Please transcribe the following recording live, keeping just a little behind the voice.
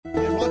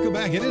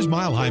Welcome back. It is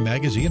Mile High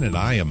Magazine, and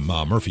I am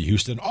Murphy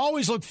Houston.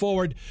 Always look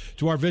forward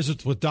to our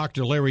visits with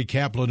Dr. Larry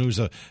Kaplan, who's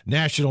a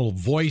national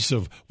voice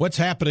of what's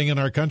happening in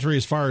our country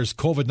as far as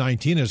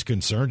COVID-19 is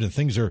concerned. And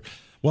things are,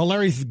 well,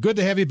 Larry, good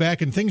to have you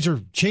back, and things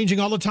are changing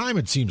all the time,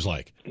 it seems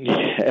like.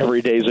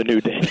 Every day's a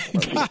new day.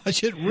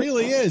 Gosh, it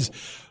really is.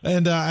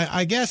 And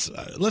I guess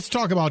let's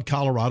talk about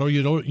Colorado.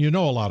 You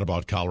know a lot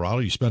about Colorado.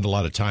 You spend a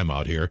lot of time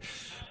out here.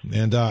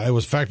 And it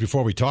was, in fact,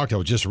 before we talked, I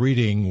was just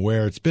reading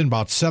where it's been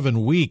about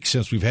 7 weeks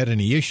since we've had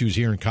any issues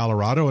here in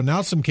Colorado, and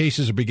now some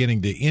cases are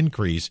beginning to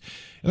increase.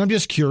 And I'm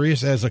just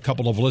curious, as a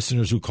couple of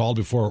listeners who called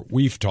before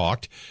we've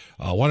talked,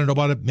 want to know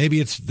about it. Maybe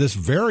it's this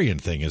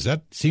variant thing. Does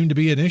that seem to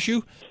be an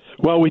issue?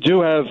 Well, we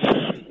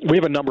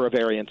have a number of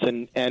variants,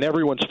 and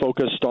everyone's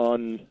focused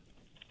on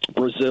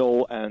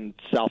Brazil and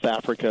South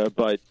Africa,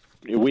 but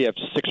we have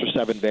 6 or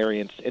 7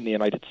 variants in the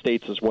United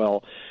States as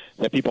well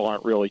that people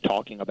aren't really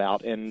talking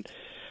about. And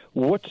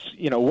what's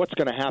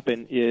going to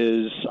happen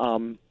is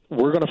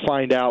we're going to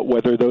find out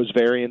whether those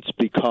variants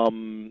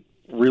become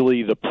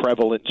really the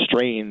prevalent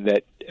strain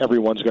that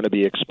everyone's going to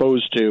be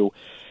exposed to,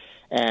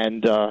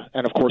 and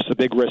of course the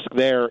big risk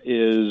there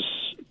is,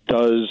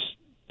 does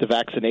the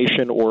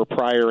vaccination or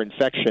prior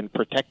infection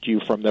protect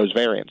you from those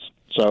variants?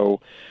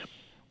 So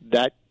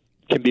that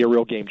can be a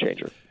real game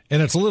changer.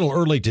 And it's a little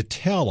early to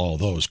tell all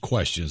those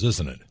questions,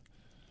 isn't it?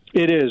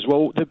 It is.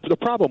 Well, the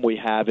problem we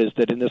have is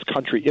that in this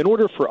country, in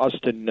order for us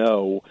to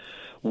know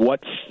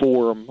what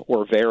form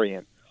or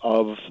variant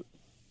of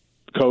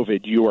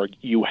COVID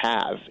you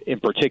have in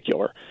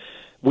particular,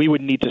 we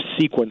would need to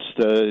sequence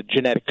the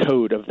genetic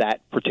code of that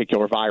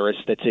particular virus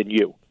that's in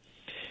you.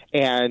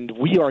 And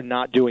we are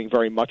not doing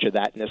very much of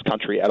that in this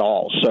country at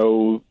all.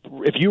 So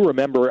if you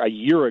remember a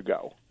year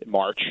ago in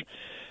March,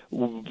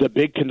 the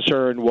big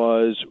concern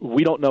was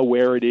we don't know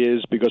where it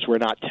is because we're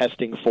not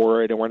testing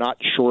for it and we're not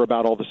sure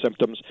about all the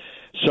symptoms.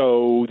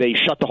 So they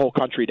shut the whole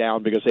country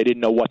down because they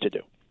didn't know what to do.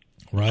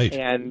 Right.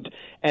 And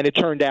it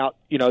turned out,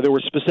 there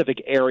were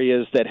specific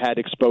areas that had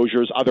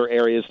exposures, other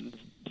areas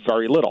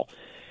very little.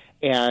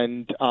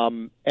 And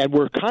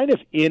we're kind of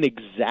in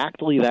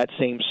exactly that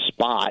same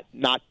spot,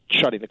 not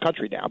shutting the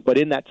country down, but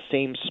in that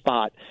same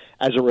spot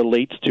as it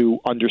relates to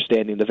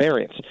understanding the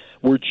variants.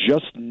 We're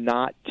just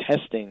not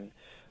testing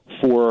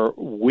for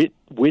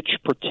which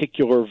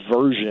particular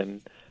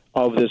version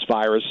of this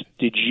virus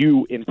did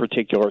you in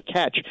particular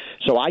catch.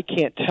 So I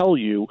can't tell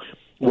you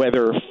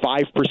whether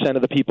 5%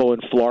 of the people in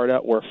Florida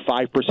or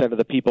 5% of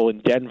the people in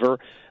Denver,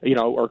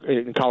 or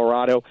in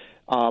Colorado,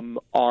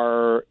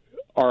 are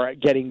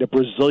getting the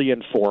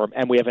Brazilian form,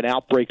 and we have an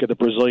outbreak of the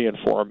Brazilian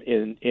form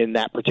in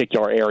that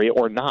particular area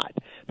or not,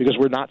 because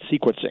we're not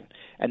sequencing,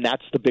 and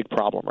that's the big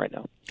problem right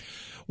now.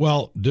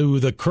 Well, do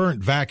the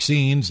current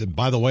vaccines, and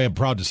by the way, I'm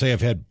proud to say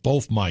I've had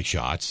both my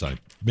shots. It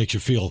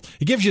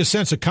gives you a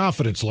sense of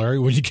confidence, Larry,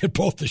 when you get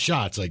both the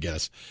shots, I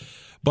guess.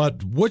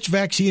 But which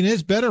vaccine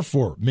is better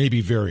for maybe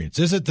variants?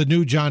 Is it the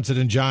new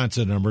Johnson &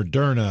 Johnson or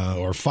Moderna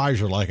or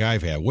Pfizer like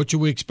I've had? What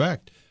should we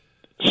expect?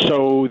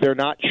 So they're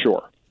not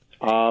sure.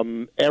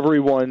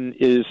 Everyone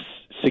is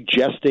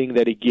suggesting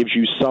that it gives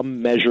you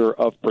some measure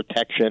of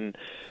protection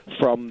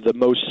from the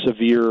most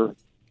severe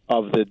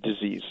of the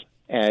disease,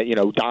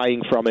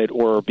 dying from it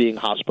or being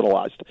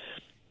hospitalized.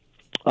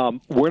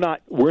 We're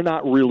not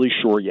really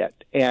sure yet,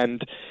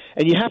 and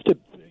you have to,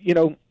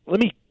 let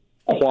me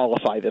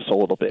qualify this a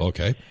little bit.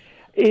 Okay.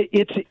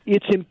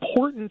 It's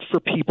important for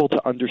people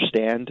to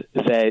understand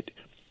that,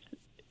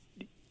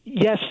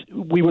 yes,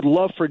 we would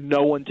love for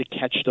no one to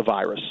catch the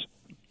virus.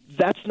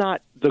 That's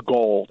not the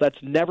goal. That's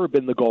never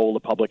been the goal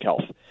of public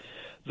health.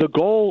 The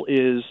goal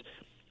is,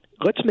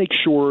 let's make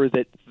sure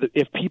that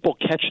if people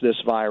catch this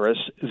virus,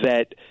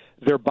 that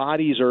their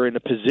bodies are in a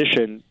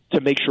position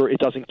to make sure it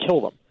doesn't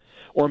kill them,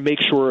 or make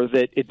sure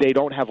that they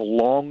don't have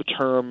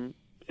long-term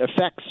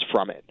effects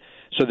from it,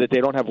 so that they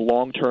don't have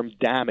long-term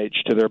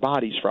damage to their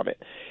bodies from it.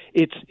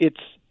 It's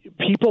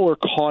people are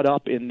caught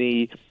up in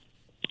the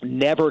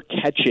never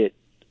catch it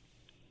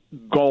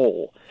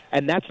goal,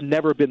 and that's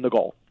never been the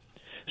goal.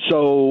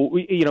 So,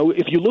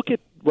 if you look at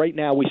right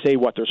now, we say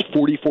there's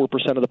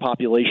 44% of the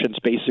population's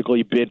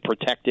basically been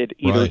protected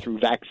either through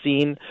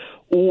vaccine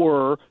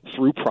or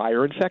through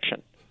prior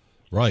infection.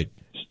 Right.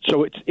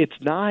 So it's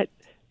not,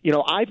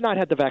 I've not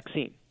had the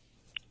vaccine,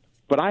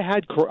 but I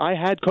had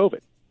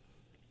COVID,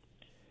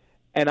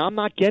 and I'm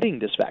not getting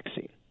this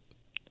vaccine.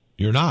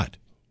 You're not?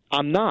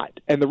 I'm not.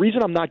 And the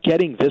reason I'm not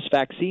getting this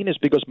vaccine is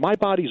because my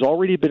body's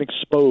already been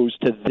exposed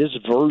to this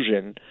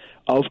version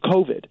of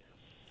COVID.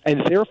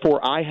 And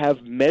therefore, I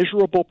have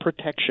measurable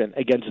protection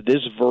against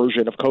this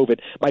version of COVID.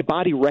 My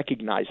body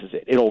recognizes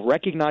it. It'll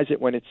recognize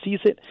it when it sees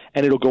it,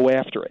 and it'll go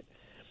after it,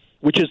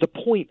 which is the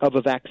point of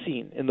a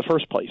vaccine in the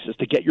first place, is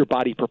to get your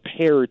body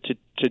prepared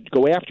to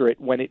go after it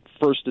when it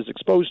first is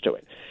exposed to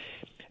it.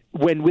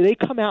 When they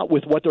come out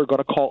with what they're going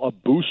to call a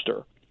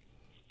booster,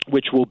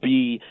 which will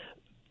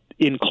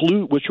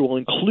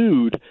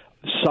include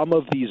some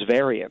of these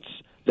variants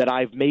that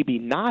I've maybe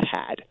not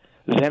had,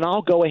 then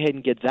I'll go ahead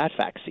and get that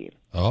vaccine.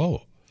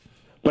 Oh.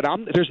 But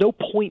there's no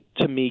point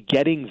to me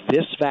getting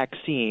this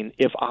vaccine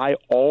if I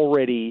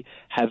already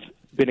have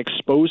been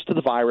exposed to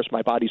the virus.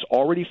 My body's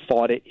already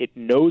fought it. It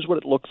knows what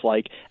it looks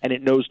like, and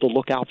it knows to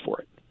look out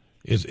for it.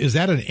 Is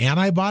that an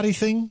antibody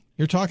thing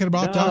you're talking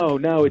about, Doc?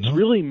 No. It's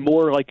really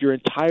more like your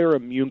entire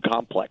immune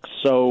complex.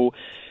 So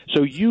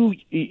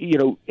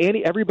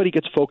everybody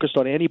gets focused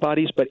on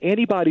antibodies, but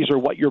antibodies are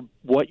what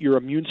your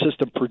immune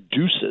system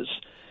produces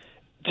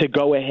to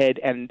go ahead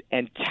and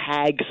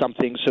tag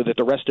something so that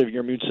the rest of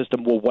your immune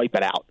system will wipe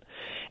it out.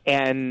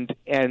 And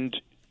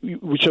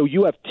so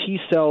you have T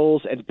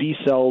cells and B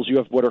cells, you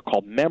have what are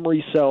called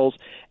memory cells,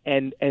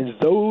 and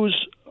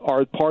those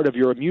are part of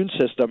your immune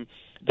system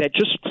that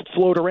just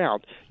float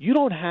around. You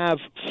don't have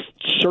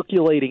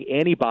circulating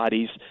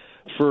antibodies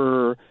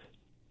for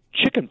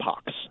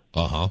chickenpox.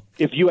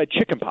 If you had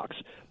chickenpox,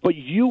 but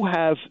you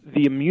have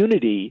the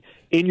immunity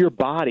in your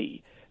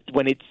body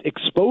when it's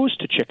exposed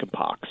to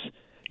chickenpox,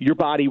 your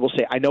body will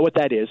say, I know what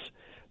that is,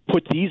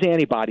 put these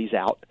antibodies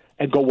out,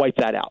 and go wipe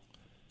that out.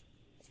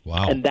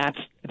 Wow. And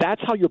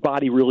that's how your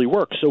body really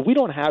works. So we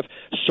don't have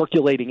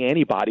circulating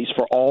antibodies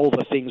for all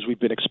the things we've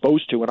been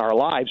exposed to in our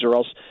lives, or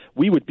else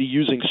we would be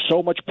using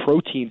so much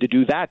protein to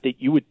do that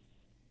you would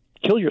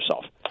kill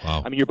yourself.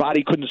 Wow. I mean, your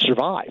body couldn't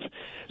survive.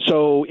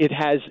 So it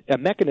has a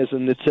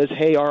mechanism that says,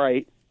 hey, all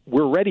right,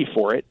 we're ready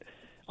for it.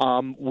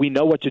 We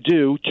know what to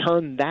do.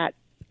 Turn that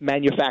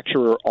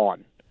manufacturer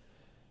on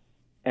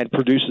and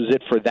produces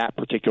it for that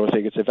particular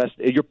thing.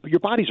 Your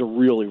bodies are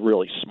really,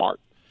 really smart.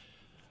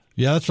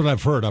 Yeah, that's what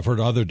I've heard. I've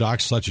heard other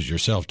docs such as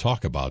yourself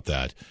talk about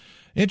that.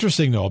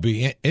 Interesting, though. It'll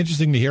be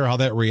interesting to hear how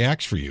that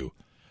reacts for you.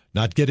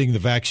 Not getting the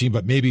vaccine,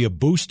 but maybe a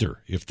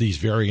booster if these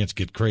variants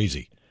get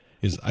crazy.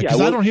 Because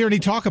I don't hear any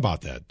talk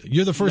about that.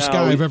 You're the first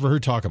guy I've ever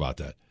heard talk about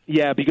that.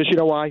 Yeah, because you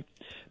know why?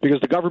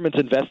 Because the government's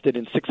invested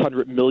in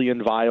 600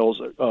 million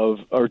vials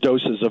or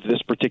doses of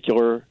this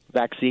particular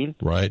vaccine.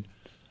 Right.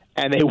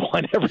 And they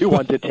want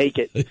everyone to take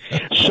it.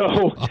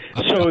 So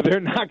they're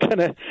not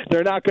gonna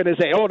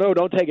say, "Oh no,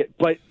 don't take it."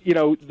 But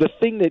the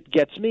thing that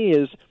gets me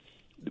is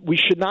we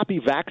should not be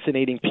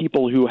vaccinating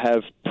people who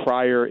have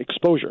prior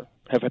exposure,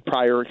 have had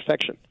prior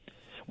infection.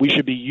 We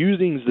should be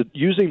using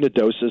the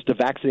doses to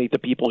vaccinate the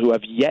people who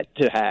have yet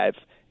to have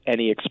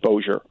any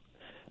exposure,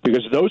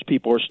 because those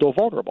people are still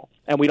vulnerable,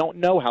 and we don't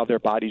know how their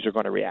bodies are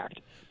going to react.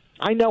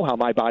 I know how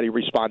my body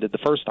responded the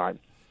first time,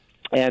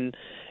 and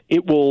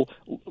it will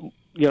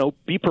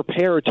be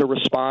prepared to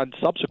respond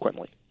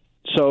subsequently.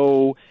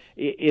 So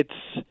it's,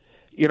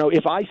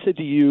 if I said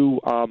to you,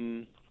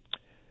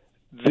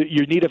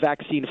 you need a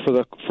vaccine for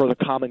the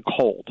common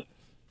cold,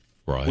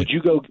 right? Would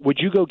you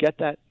go get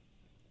that?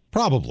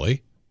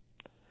 Probably.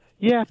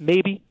 Yeah,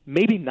 maybe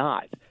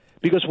not.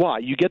 Because why?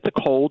 You get the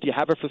cold, you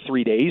have it for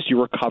 3 days,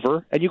 you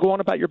recover, and you go on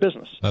about your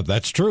business.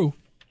 That's true.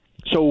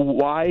 So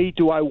why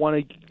do I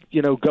want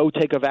to, go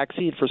take a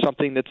vaccine for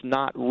something that's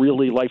not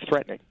really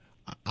life-threatening?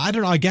 I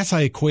don't know. I guess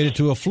I equate it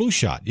to a flu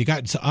shot.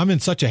 I'm in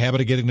such a habit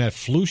of getting that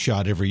flu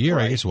shot every year.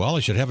 Right. I guess, I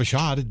should have a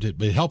shot.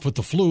 It helped with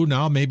the flu.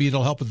 Now maybe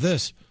it'll help with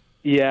this.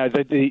 Yeah.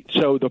 But the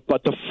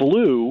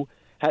flu,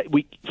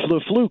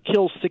 the flu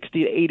kills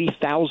 60 to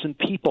 80,000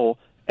 people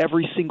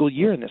every single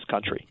year in this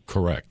country.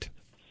 Correct.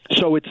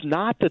 So it's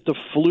not that the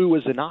flu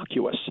is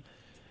innocuous.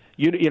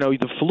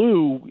 The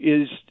flu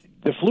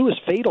is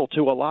fatal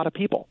to a lot of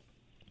people,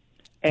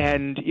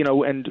 and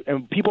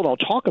people don't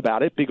talk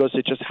about it because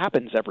it just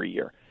happens every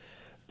year.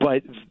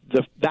 But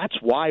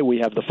that's why we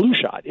have the flu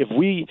shot. If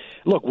we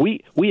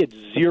had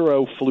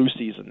zero flu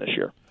season this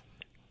year,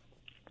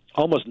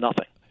 almost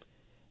nothing,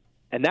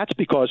 and that's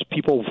because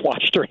people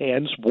washed their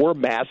hands, wore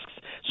masks,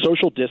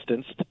 social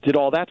distanced, did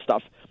all that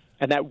stuff,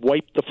 and that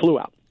wiped the flu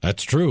out.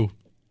 That's true.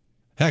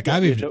 Heck, I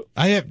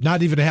have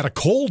not even had a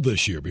cold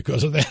this year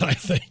because of that, I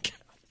think.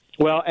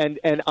 Well, and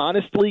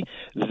honestly,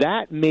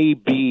 that may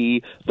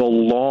be the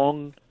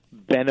long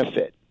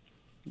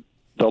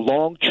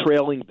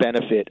trailing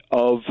benefit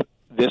of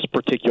this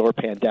particular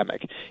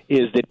pandemic,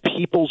 is that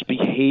people's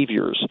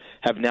behaviors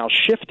have now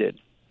shifted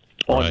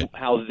on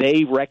how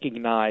they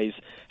recognize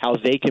how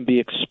they can be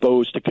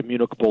exposed to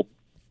communicable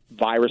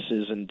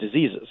viruses and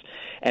diseases.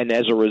 And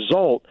as a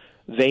result,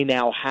 they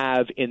now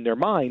have in their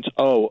minds,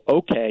 oh,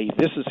 okay,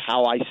 this is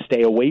how I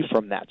stay away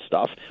from that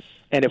stuff.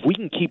 And if we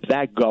can keep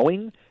that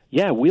going,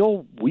 yeah, we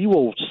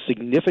will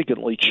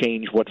significantly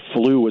change what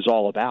flu is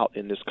all about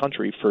in this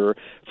country for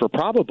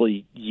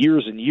probably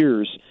years and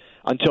years,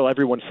 until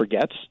everyone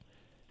forgets,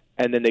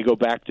 and then they go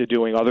back to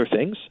doing other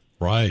things.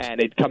 Right. And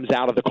it comes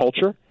out of the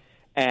culture,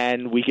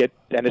 and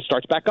it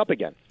starts back up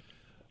again.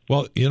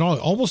 Well, I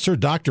almost heard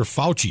Dr.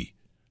 Fauci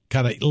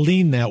kind of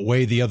lean that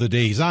way the other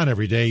day. He's on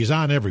every day. He's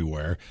on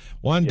everywhere.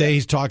 One day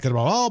he's talking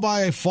about,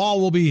 by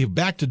fall we'll be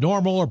back to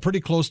normal or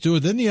pretty close to it.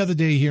 Then the other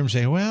day you hear him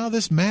saying, well,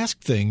 this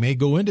mask thing may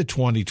go into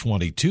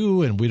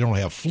 2022 and we don't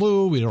have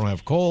flu, we don't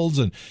have colds.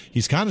 And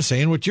he's kind of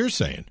saying what you're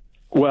saying.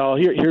 Well,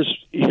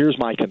 here's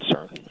my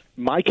concern.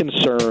 My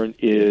concern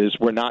is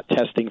we're not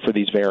testing for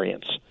these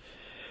variants.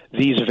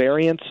 These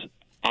variants,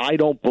 I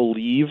don't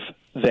believe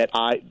that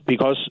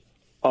because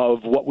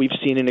of what we've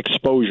seen in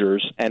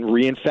exposures and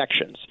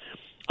reinfections,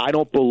 I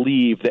don't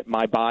believe that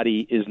my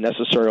body is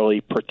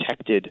necessarily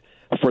protected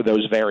for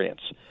those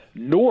variants,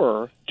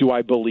 nor do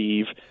I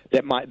believe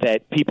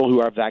that people who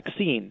are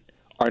vaccine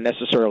are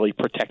necessarily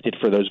protected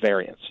for those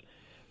variants.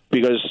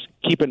 Because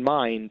keep in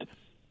mind,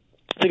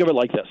 think of it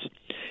like this: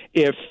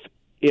 if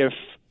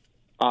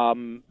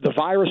the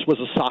virus was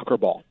a soccer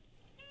ball,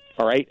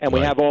 all right, and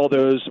we have all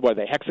those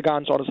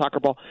hexagons on a soccer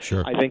ball.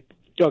 Sure. I think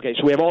okay,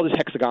 so we have all these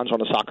hexagons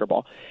on a soccer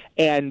ball,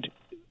 and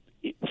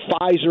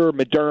Pfizer,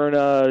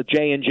 Moderna,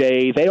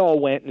 J&J, they all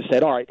went and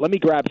said, all right, let me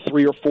grab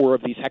 3 or 4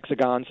 of these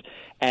hexagons,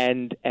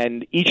 and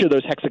each of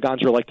those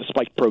hexagons are like the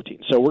spike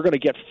protein. So we're going to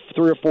get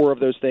 3 or 4 of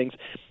those things,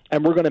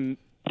 and we're going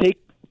to take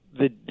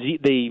the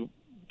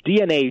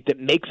DNA that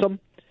makes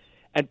them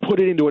and put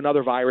it into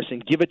another virus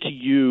and give it to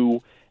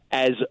you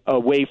as a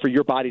way for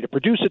your body to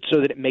produce it so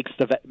that it makes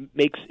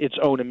its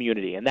own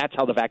immunity. And that's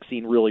how the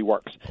vaccine really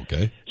works.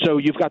 Okay. So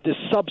you've got this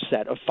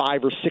subset of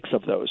 5 or 6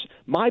 of those.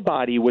 My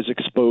body was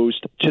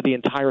exposed to the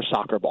entire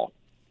soccer ball.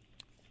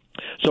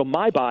 So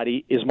my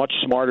body is much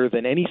smarter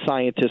than any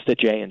scientist at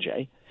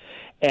J&J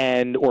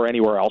or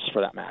anywhere else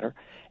for that matter.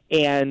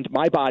 And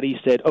my body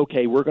said,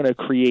 okay, we're going to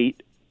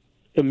create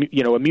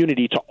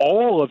immunity to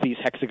all of these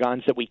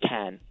hexagons that we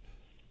can.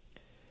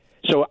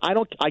 So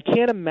I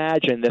can't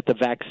imagine that the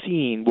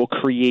vaccine will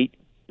create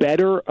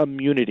better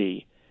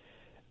immunity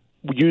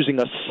using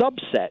a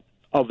subset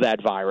of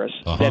that virus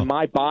than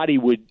my body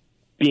would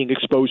being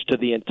exposed to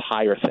the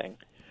entire thing.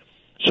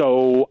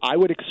 So I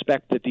would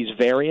expect that these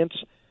variants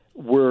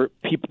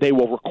they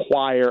will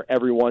require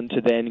everyone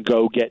to then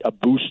go get a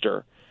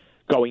booster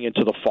going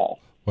into the fall.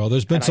 Well,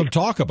 there's been some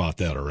talk about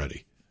that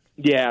already.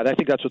 Yeah, I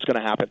think that's what's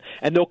going to happen.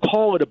 And they'll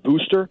call it a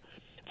booster.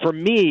 For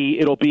me,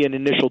 it'll be an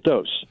initial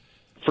dose.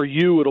 For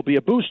you, it'll be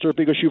a booster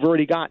because you've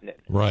already gotten it.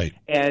 Right.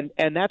 And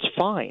that's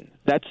fine.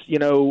 That's,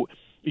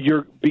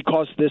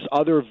 because this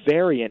other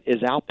variant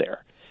is out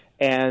there.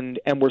 And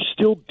we're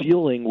still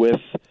dealing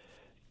with,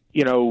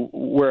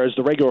 whereas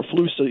the regular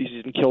flu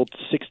season killed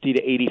 60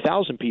 to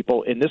 80,000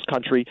 people, in this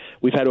country,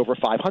 we've had over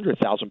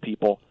 500,000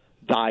 people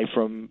die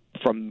from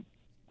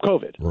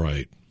COVID.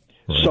 Right.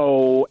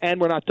 So,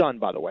 and we're not done,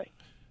 by the way.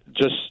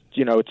 Just,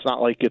 it's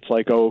not like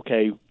oh,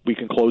 okay, we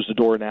can close the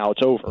door now,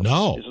 it's over.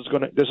 No. This is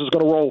going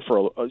to roll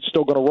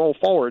still going to roll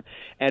forward,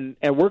 and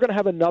we're going to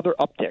have another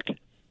uptick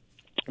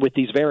with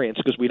these variants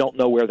because we don't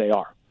know where they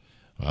are.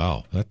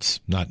 Wow,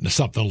 that's not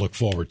something to look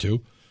forward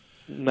to.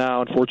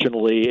 No,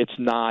 unfortunately, it's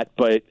not.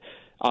 But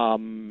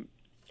and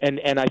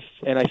I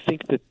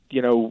think that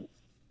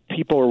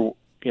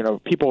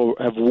people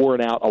have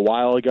worn out a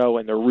while ago,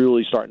 and they're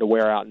really starting to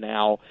wear out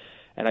now.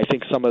 And I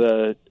think some of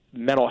the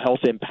mental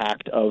health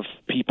impact of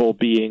people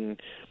being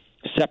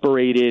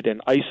separated and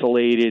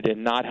isolated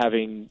and not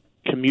having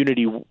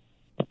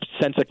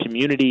sense of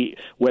community,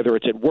 whether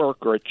it's at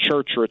work or at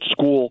church or at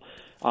school,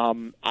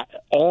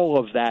 all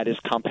of that is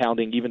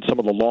compounding even some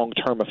of the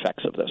long-term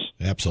effects of this.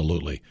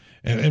 Absolutely.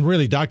 And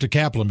really, Dr.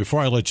 Kaplan,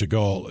 before I let you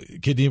go,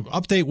 can you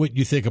update what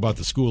you think about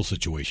the school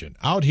situation?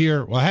 Out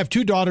here, I have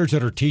 2 daughters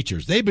that are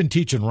teachers. They've been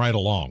teaching right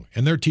along,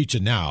 and they're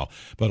teaching now.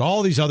 But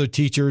all these other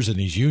teachers and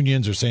these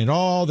unions are saying,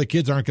 the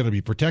kids aren't going to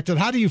be protected.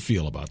 How do you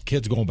feel about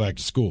kids going back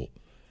to school?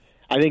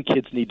 I think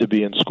kids need to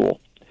be in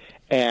school.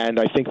 And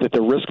I think that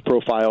the risk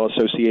profile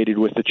associated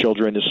with the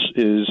children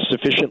is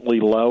sufficiently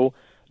low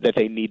that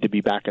they need to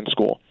be back in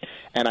school.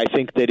 And I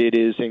think that it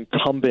is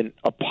incumbent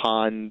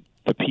upon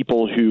the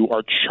people who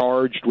are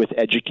charged with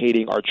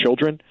educating our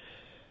children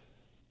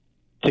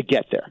to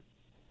get there.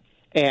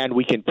 And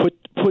we can put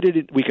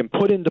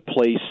into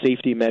place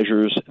safety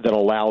measures that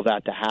allow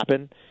that to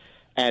happen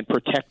and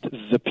protect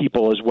the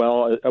people as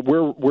well.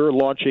 We're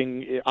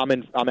launching. I'm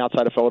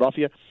outside of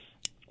Philadelphia,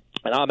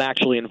 and I'm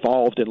actually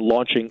involved in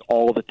launching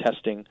all the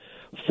testing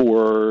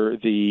for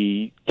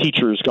the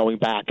teachers going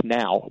back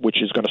now, which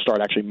is going to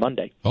start actually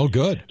Monday. Oh,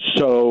 good.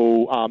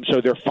 So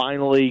they're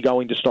finally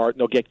going to start,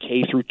 and they'll get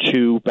K through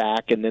 2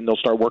 back, and then they'll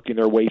start working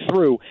their way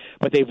through,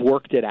 but they've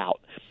worked it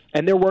out.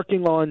 And they're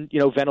working on,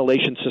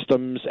 ventilation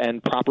systems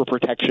and proper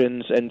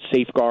protections and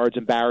safeguards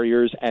and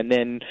barriers, and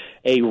then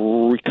a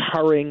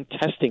recurring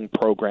testing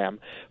program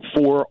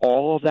for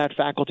all of that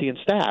faculty and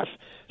staff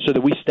so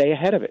that we stay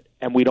ahead of it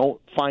and we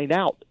don't find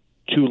out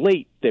too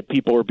late that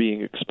people are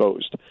being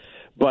exposed.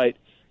 But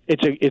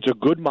it's a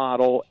good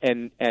model,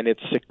 and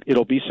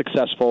it'll be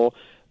successful.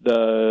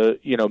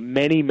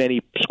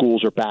 Many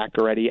schools are back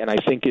already, and I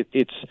think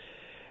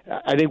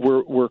I think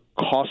we're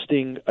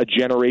costing a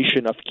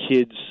generation of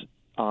kids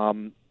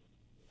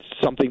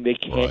something they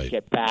can't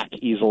get back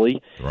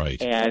easily.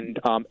 Right. And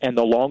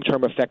the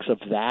long-term effects of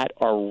that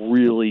are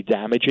really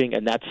damaging,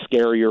 and that's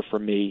scarier for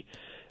me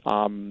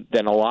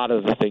than a lot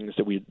of the things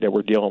that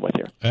we're dealing with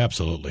here.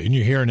 Absolutely. And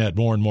you're hearing that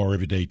more and more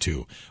every day,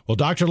 too. Well,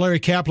 Dr. Larry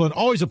Kaplan,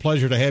 always a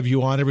pleasure to have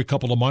you on every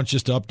couple of months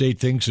just to update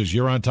things as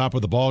you're on top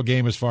of the ball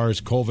game as far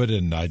as COVID,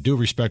 and I do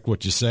respect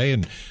what you say,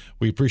 and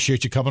we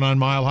appreciate you coming on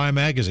Mile High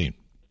Magazine.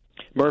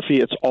 Murphy,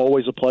 it's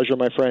always a pleasure,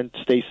 my friend.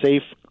 Stay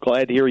safe.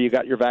 Glad to hear you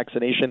got your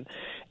vaccination,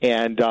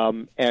 and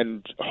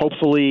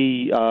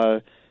hopefully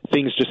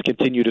things just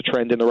continue to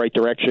trend in the right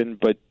direction.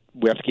 But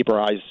we have to keep our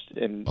eyes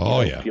in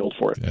field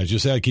for it. As you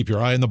said, keep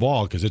your eye on the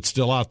ball because it's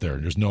still out there.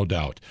 There's no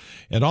doubt.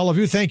 And all of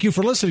you, thank you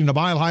for listening to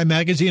Mile High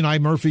Magazine.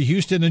 I'm Murphy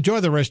Houston. Enjoy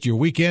the rest of your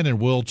weekend, and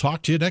we'll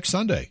talk to you next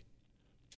Sunday.